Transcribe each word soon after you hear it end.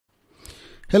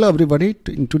Hello everybody,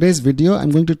 in today's video I'm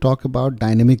going to talk about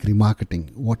dynamic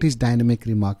remarketing. What is dynamic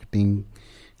remarketing?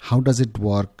 How does it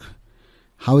work?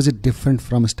 How is it different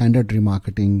from standard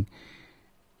remarketing?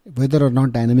 Whether or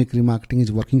not dynamic remarketing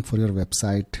is working for your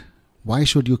website? Why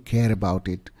should you care about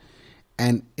it?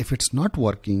 And if it's not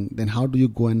working, then how do you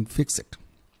go and fix it?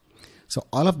 So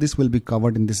all of this will be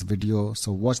covered in this video.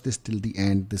 So watch this till the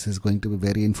end. This is going to be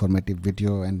a very informative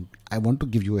video, and I want to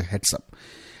give you a heads up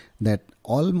that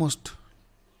almost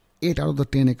 8 out of the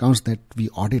 10 accounts that we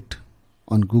audit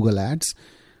on Google Ads,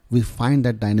 we find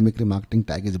that dynamic remarketing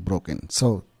tag is broken.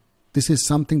 So this is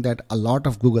something that a lot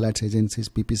of Google Ads agencies,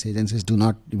 PPC agencies do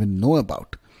not even know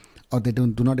about, or they do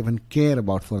not even care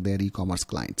about for their e-commerce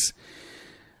clients.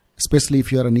 Especially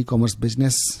if you are an e-commerce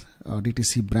business,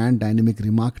 DTC brand, dynamic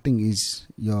remarketing is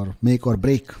your make or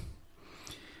break.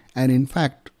 And in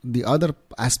fact, the other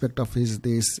aspect of is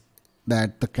this,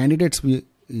 that the candidates we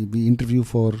interview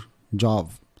for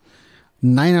job,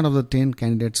 9 out of the 10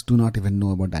 candidates do not even know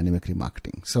about dynamic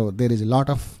remarketing. So there is a lot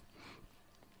of,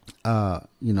 there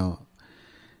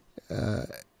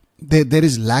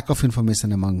is lack of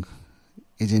information among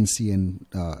agency and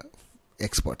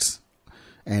experts,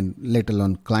 and let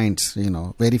alone clients.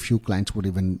 Very few clients would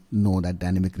even know that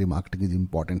dynamic remarketing is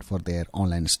important for their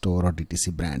online store or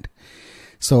DTC brand.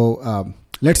 So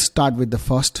let's start with the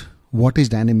first. What is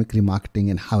dynamic remarketing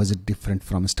and how is it different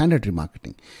from standard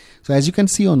remarketing? So as you can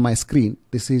see on my screen,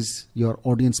 this is your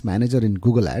audience manager in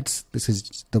Google Ads. This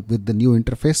is with the new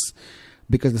interface.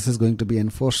 Because this is going to be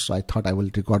enforced, so I thought I will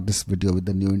record this video with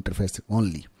the new interface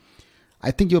only.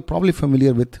 I think you're probably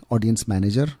familiar with audience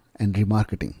manager and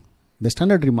remarketing. The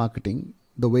standard remarketing,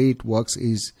 the way it works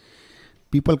is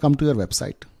people come to your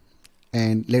website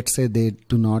and let's say they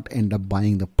do not end up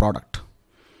buying the product.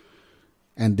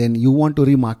 And then you want to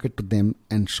remarket to them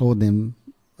and show them,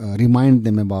 remind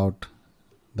them about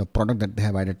the product that they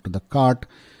have added to the cart,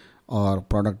 or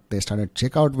product they started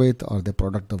checkout with, or the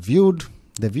product they viewed,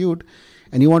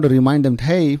 and you want to remind them,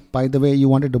 hey, by the way, you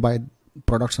wanted to buy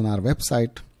products on our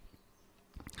website.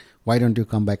 Why don't you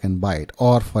come back and buy it?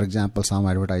 Or for example, some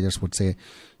advertisers would say,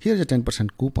 here's a 10%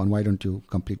 coupon. Why don't you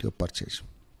complete your purchase?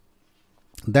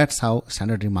 That's how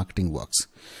standard remarketing works.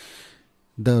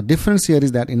 The difference here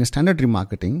is that in a standard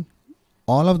remarketing,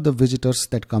 all of the visitors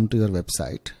that come to your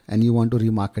website and you want to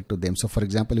remarket to them. So for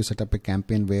example, you set up a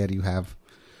campaign where you are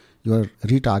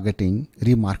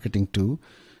remarketing to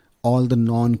all the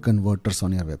non-converters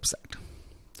on your website.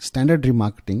 Standard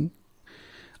remarketing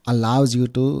allows you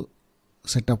to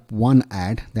set up one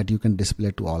ad that you can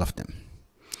display to all of them.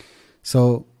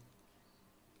 So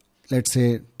let's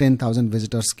say 10,000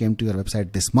 visitors came to your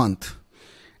website this month,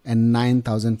 and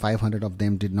 9,500 of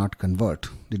them did not convert,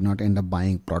 did not end up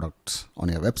buying products on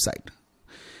your website.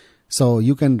 So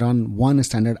you can run one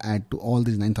standard ad to all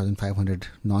these 9,500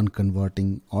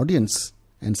 non-converting audience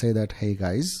and say that, hey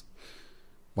guys,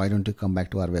 why don't you come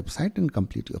back to our website and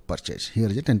complete your purchase? Here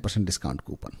is a 10% discount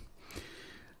coupon.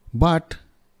 But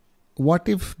what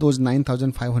if those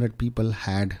 9,500 people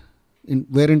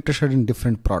were interested in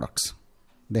different products?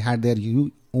 They had their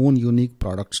own unique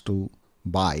products to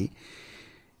buy.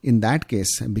 In that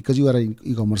case, because you are an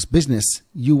e-commerce business,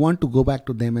 you want to go back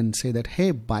to them and say that,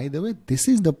 hey, by the way, this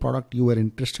is the product you were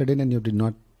interested in and you did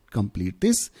not complete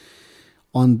this.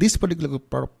 On this particular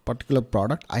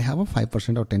product, I have a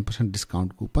 5% or 10%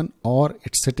 discount coupon, or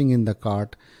it's sitting in the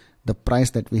cart. The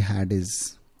price that we had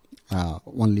is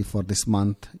only for this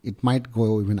month. It might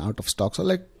go even out of stock. So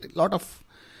like a lot of,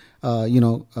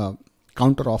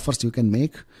 counter offers you can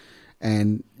make,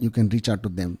 and you can reach out to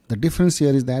them. The difference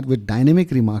here is that with dynamic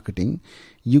remarketing,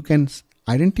 you can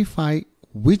identify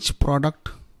which product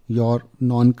your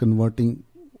non-converting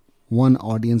one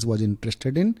audience was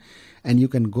interested in, and you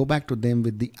can go back to them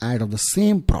with the ad of the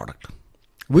same product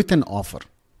with an offer,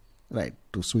 right,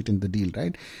 to sweeten the deal,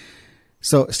 right?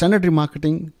 So standard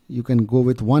remarketing, you can go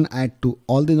with one ad to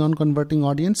all the non-converting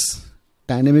audience.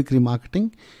 Dynamic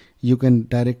remarketing, you can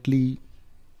directly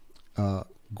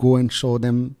go and show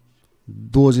them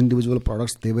those individual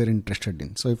products they were interested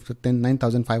in. So if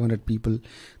 9,500 people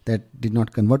that did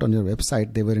not convert on your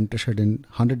website, they were interested in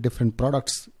 100 different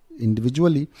products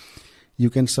individually, you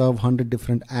can serve 100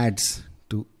 different ads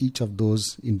to each of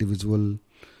those individual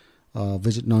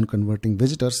non-converting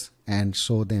visitors and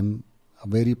show them a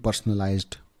very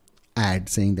personalized ad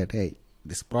saying that, hey,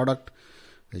 this product,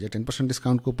 there's a 10%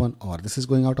 discount coupon, or this is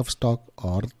going out of stock,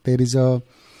 or there is a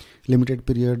limited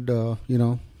period,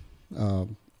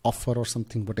 offer or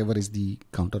something, whatever is the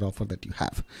counter offer that you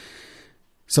have.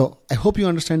 So I hope you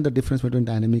understand the difference between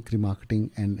dynamic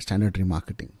remarketing and standard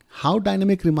remarketing. How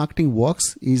dynamic remarketing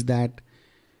works is that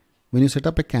when you set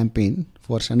up a campaign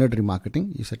for standard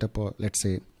remarketing, you set up a, let's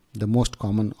say the most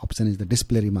common option is the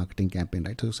display remarketing campaign,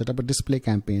 right? So you set up a display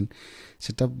campaign,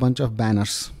 set up a bunch of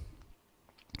banners,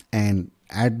 and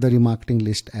add the remarketing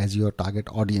list as your target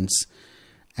audience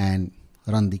and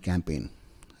run the campaign,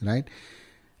 right?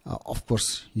 Of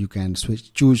course, you can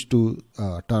choose to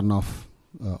turn off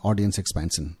audience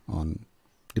expansion on,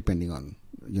 depending on,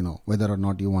 whether or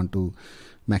not you want to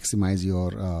maximize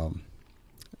your,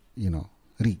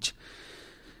 reach.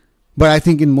 But I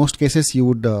think in most cases you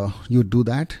would do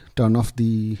that, turn off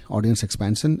the audience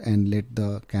expansion and let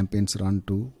the campaigns run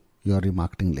to your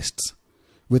remarketing lists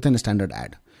within a standard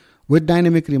ad. With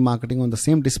dynamic remarketing, on the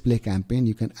same display campaign,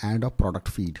 you can add a product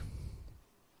feed,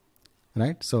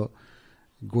 right? So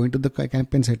go into the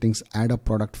campaign settings, add a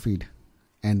product feed,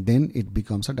 and then it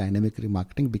becomes a dynamic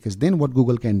remarketing, because then what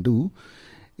Google can do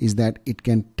is that it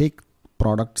can take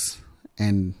products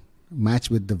and match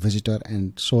with the visitor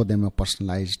and show them a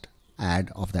personalized ad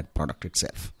of that product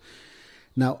itself.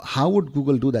 Now, how would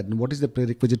Google do that? And what is the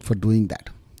prerequisite for doing that?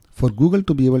 For Google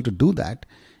to be able to do that,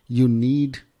 you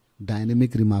need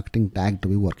dynamic remarketing tag to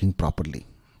be working properly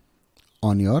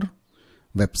on your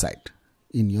website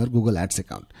in your Google Ads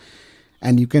account.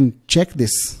 And you can check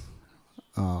this.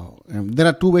 There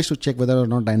are two ways to check whether or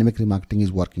not dynamic remarketing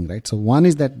is working, right? So one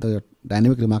is that the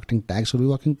dynamic remarketing tag should be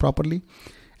working properly.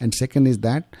 And second is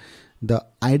that the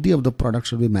ID of the product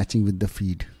should be matching with the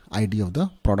feed, ID of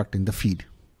the product in the feed,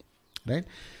 right?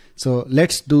 So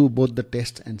let's do both the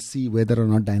tests and see whether or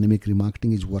not dynamic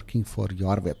remarketing is working for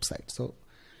your website. So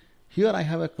here I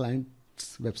have a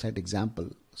client's website example.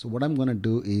 So what I'm going to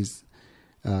do is,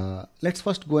 let's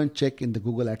first go and check in the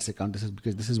Google Ads account. This is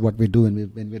because this is what we do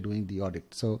when we're doing the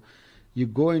audit. So you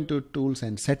go into tools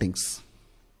and settings,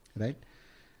 right?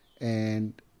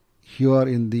 And here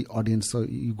in the audience, so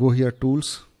you go here,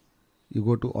 tools, you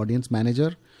go to audience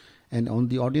manager, and on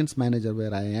the audience manager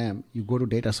where I am, you go to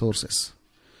data sources.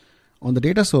 On the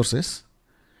data sources,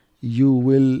 you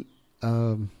will,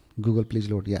 Google please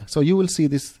load. Yeah. So you will see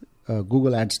this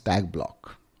Google Ads tag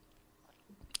block,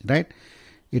 right?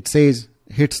 It says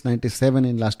hits 97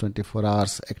 in last 24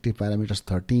 hours, active parameters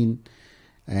 13,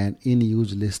 and in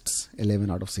use lists 11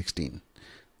 out of 16.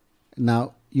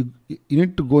 Now you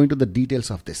need to go into the details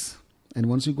of this. And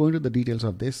once you go into the details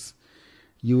of this,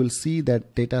 you will see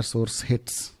that data source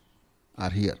hits are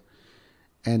here.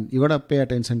 And you got to pay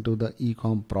attention to the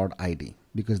ecom prod ID,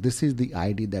 because this is the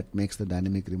ID that makes the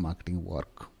dynamic remarketing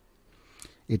work.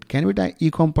 It can be the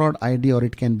ecom prod ID or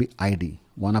it can be ID,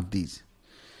 one of these.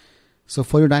 So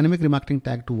for your dynamic remarketing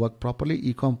tag to work properly,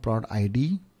 ecom prod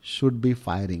ID should be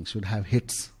firing, should have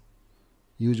hits.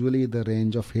 Usually the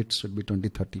range of hits should be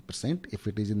 20-30%. If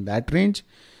it is in that range,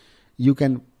 you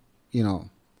can,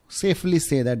 safely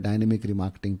say that dynamic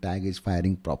remarketing tag is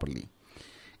firing properly.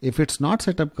 If it's not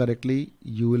set up correctly,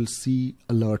 you will see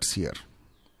alerts here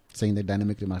saying that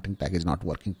dynamic remarketing tag is not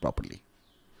working properly,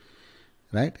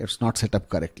 right? It's not set up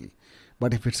correctly.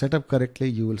 But if it's set up correctly,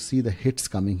 you will see the hits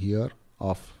coming here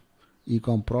of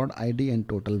ecom prod ID and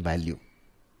total value,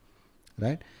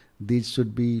 right? These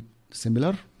should be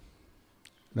similar,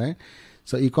 right?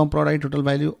 So ecom prod ID, total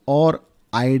value, or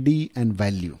ID and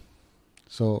value.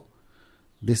 So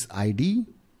this ID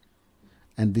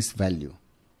and this value,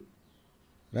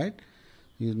 right?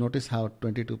 You notice how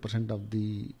 22% of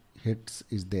the hits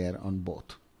is there on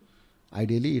both.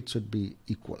 Ideally, it should be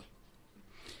equal.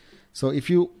 So if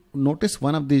you notice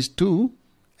one of these two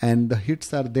and the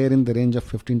hits are there in the range of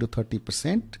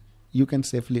 15-30%, you can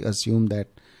safely assume that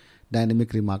dynamic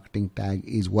remarketing tag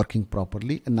is working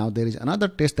properly. And now there is another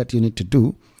test that you need to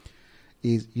do,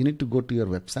 is you need to go to your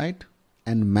website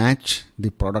and match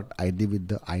the product ID with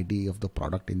the ID of the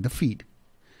product in the feed,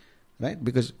 right?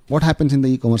 Because what happens in the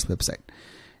e-commerce website?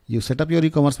 You set up your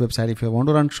e-commerce website. If you want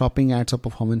to run shopping ads or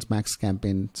performance max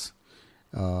campaigns,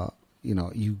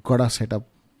 you gotta set up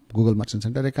Google Merchant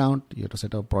Center account. You have to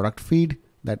set up a product feed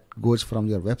that goes from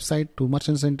your website to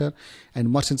Merchant Center, and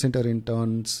Merchant Center in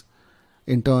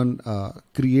turn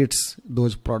creates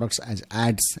those products as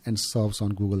ads and serves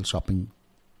on Google Shopping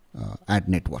ad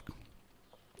network,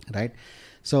 right?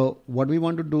 So what we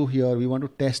want to do here, we want to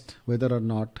test whether or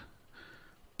not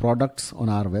products on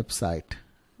our website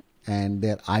and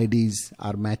their IDs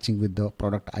are matching with the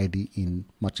product ID in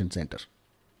Merchant Center.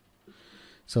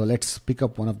 So let's pick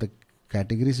up one of the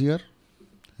categories here,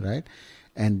 right?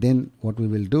 And then what we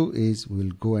will do is we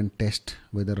will go and test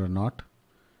whether or not.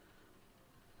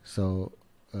 So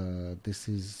this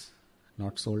is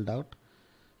not sold out.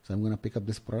 So I'm going to pick up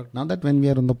this product. Now that when we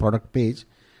are on the product page,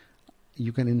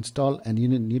 you can install, and you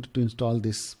need to install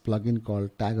this plugin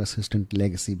called Tag Assistant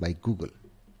Legacy by Google.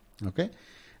 Okay.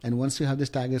 And once you have this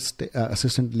tag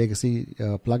assistant legacy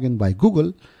plugin by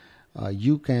Google,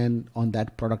 you can on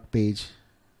that product page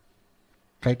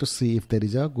try to see if there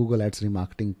is a Google Ads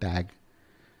remarketing tag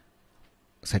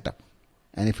setup.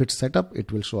 And if it's set up,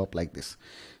 it will show up like this.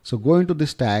 So go into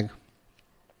this tag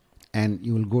and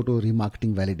you will go to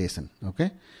remarketing validation.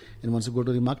 Okay. And once you go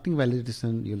to remarketing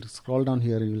validation, you'll scroll down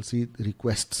here, you will see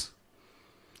requests.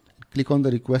 Click on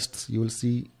the requests, you will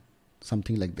see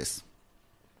something like this.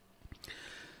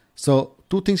 So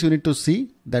two things you need to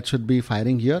see that should be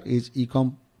firing here is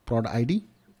ecom prod ID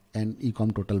and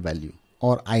ecom total value,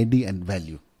 or ID and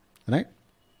value, right?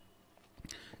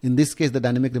 In this case, the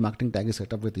dynamic remarketing tag is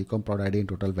set up with ecom prod ID and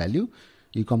total value,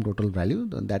 ecom total value.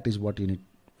 Then that is what you need.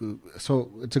 So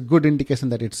it's a good indication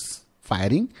that it's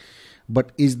firing.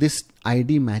 But is this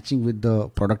ID matching with the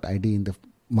product ID in the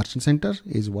merchant center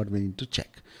is what we need to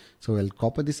check. So we'll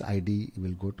copy this ID,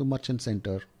 we'll go to merchant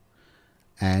center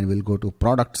and we'll go to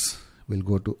products, we'll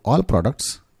go to all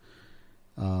products,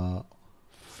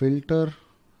 filter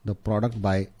the product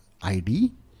by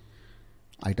ID,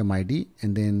 item ID,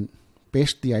 and then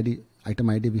paste the item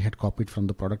ID we had copied from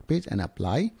the product page and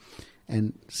apply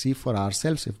and see for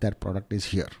ourselves if that product is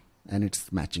here and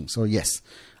it's matching. So yes,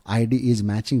 ID is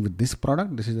matching with this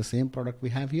product. This is the same product we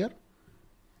have here,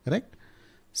 correct?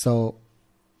 So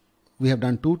we have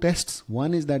done two tests.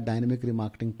 One is that dynamic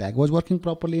remarketing tag was working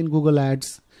properly in Google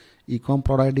Ads. Ecom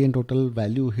prod ID and total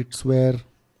value hits were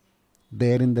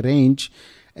there in the range.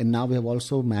 And now we have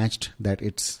also matched that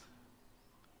it's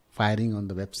firing on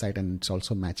the website and it's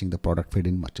also matching the product feed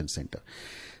in merchant center.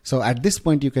 So at this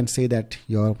point, you can say that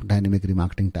your dynamic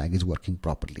remarketing tag is working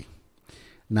properly.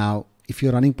 Now, if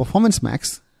you're running Performance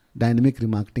Max, dynamic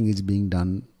remarketing is being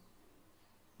done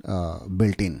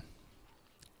built in.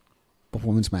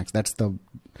 Performance Max, that's the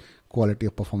quality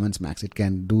of Performance Max. It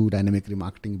can do dynamic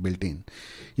remarketing built in.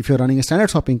 If you're running a standard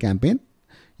shopping campaign,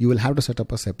 you will have to set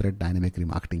up a separate dynamic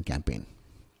remarketing campaign,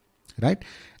 right?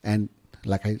 And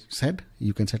like I said,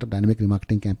 you can set up dynamic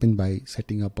remarketing campaign by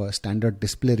setting up a standard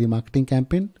display remarketing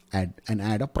campaign and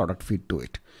add a product feed to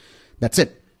it. That's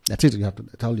it. That's it.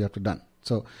 That's all you have to done.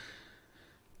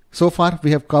 So far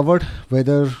we have covered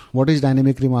what is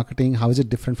dynamic remarketing, how is it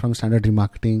different from standard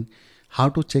remarketing, how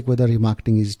to check whether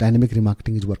dynamic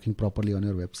remarketing is working properly on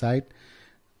your website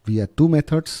via two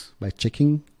methods: by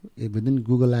checking within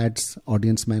Google Ads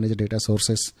Audience Manager data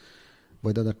sources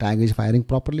whether the tag is firing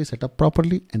properly, set up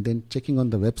properly, and then checking on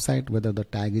the website whether the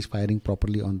tag is firing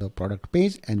properly on the product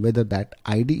page and whether that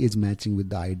ID is matching with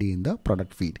the ID in the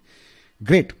product feed.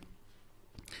 Great.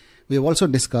 We have also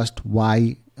discussed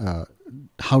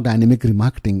how dynamic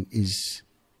remarketing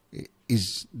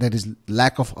there is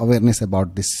lack of awareness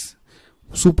about this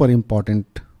super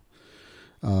important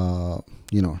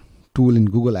tool in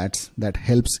Google Ads that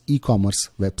helps e-commerce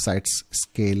websites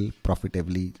scale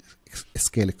profitably,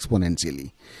 scale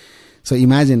exponentially. So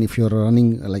imagine if you're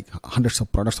running like hundreds of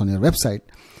products on your website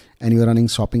and you're running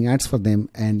shopping ads for them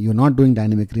and you're not doing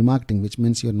dynamic remarketing, which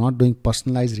means you're not doing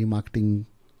personalized remarketing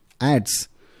ads,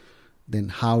 then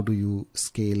how do you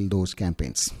scale those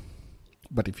campaigns?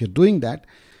 But if you're doing that,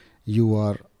 you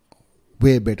are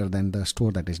way better than the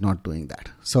store that is not doing that.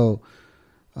 So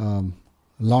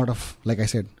lot of, like I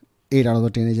said, 8 out of the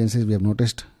 10 agencies we have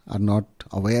noticed are not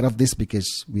aware of this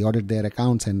because we audit their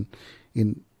accounts, and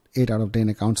in 8 out of 10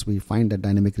 accounts we find that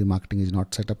dynamic remarketing is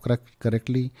not set up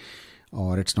correctly,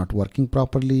 or it's not working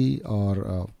properly,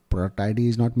 or product ID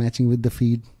is not matching with the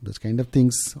feed, those kind of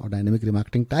things, or dynamic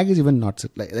remarketing tag is even not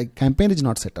set, like campaign is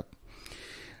not set up.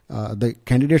 The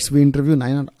candidates we interview,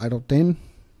 9 out of 10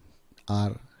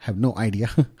 have no idea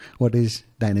what is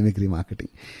dynamic remarketing.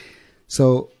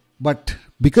 So, but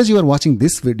because you are watching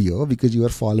this video, because you are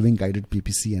following Guided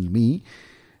PPC and me,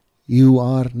 you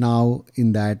are now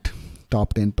in that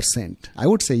top 10%. I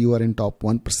would say you are in top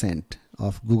 1%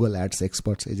 of Google Ads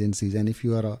experts agencies. And if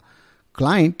you are a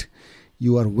client,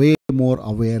 you are way more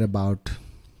aware about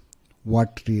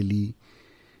what really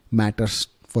matters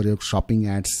for your shopping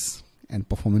ads and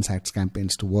performance ads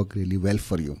campaigns to work really well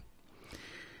for you.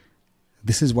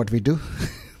 This is what we do.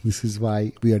 This is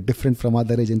why we are different from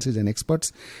other agencies and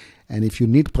experts. And if you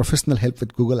need professional help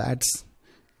with Google Ads,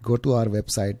 go to our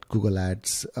website,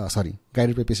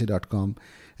 guidedppc.com,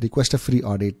 request a free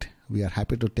audit. We are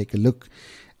happy to take a look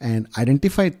and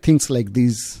identify things like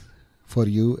these for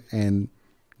you and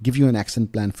give you an action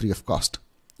plan free of cost.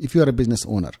 If you are a business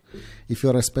owner, if you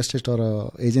are a specialist or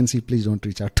an agency, please don't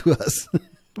reach out to us.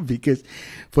 Because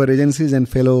for agencies and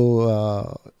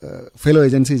fellow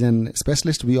agencies and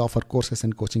specialists, we offer courses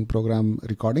and coaching program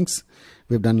recordings.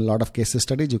 We've done a lot of case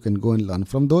studies. You can go and learn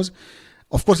from those.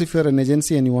 Of course, if you're an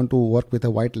agency and you want to work with a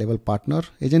white level partner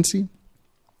agency,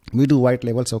 We do white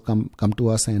label, so come to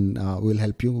us and we'll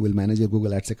help you. We'll manage your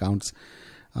Google Ads accounts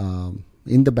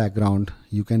in the background.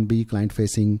 You can be client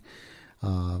facing.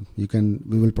 We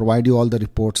will provide you all the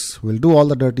reports. We'll do all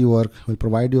the dirty work. We'll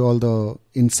provide you all the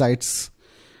insights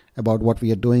about what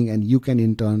we are doing, and you can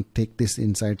in turn take these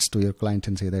insights to your client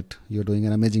and say that you're doing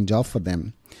an amazing job for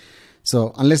them.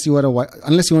 So unless you want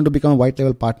to become a white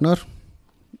label partner,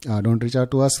 don't reach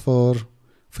out to us for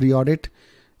free audit.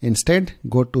 Instead,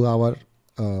 go to our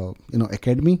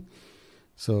academy.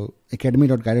 So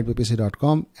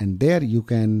academy.guidedppc.com, and there you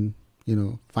can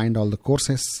find all the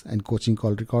courses and coaching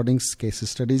call recordings, case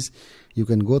studies. You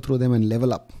can go through them and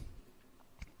level up.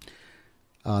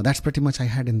 That's pretty much I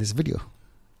had in this video.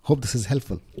 Hope this is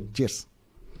helpful. Cheers.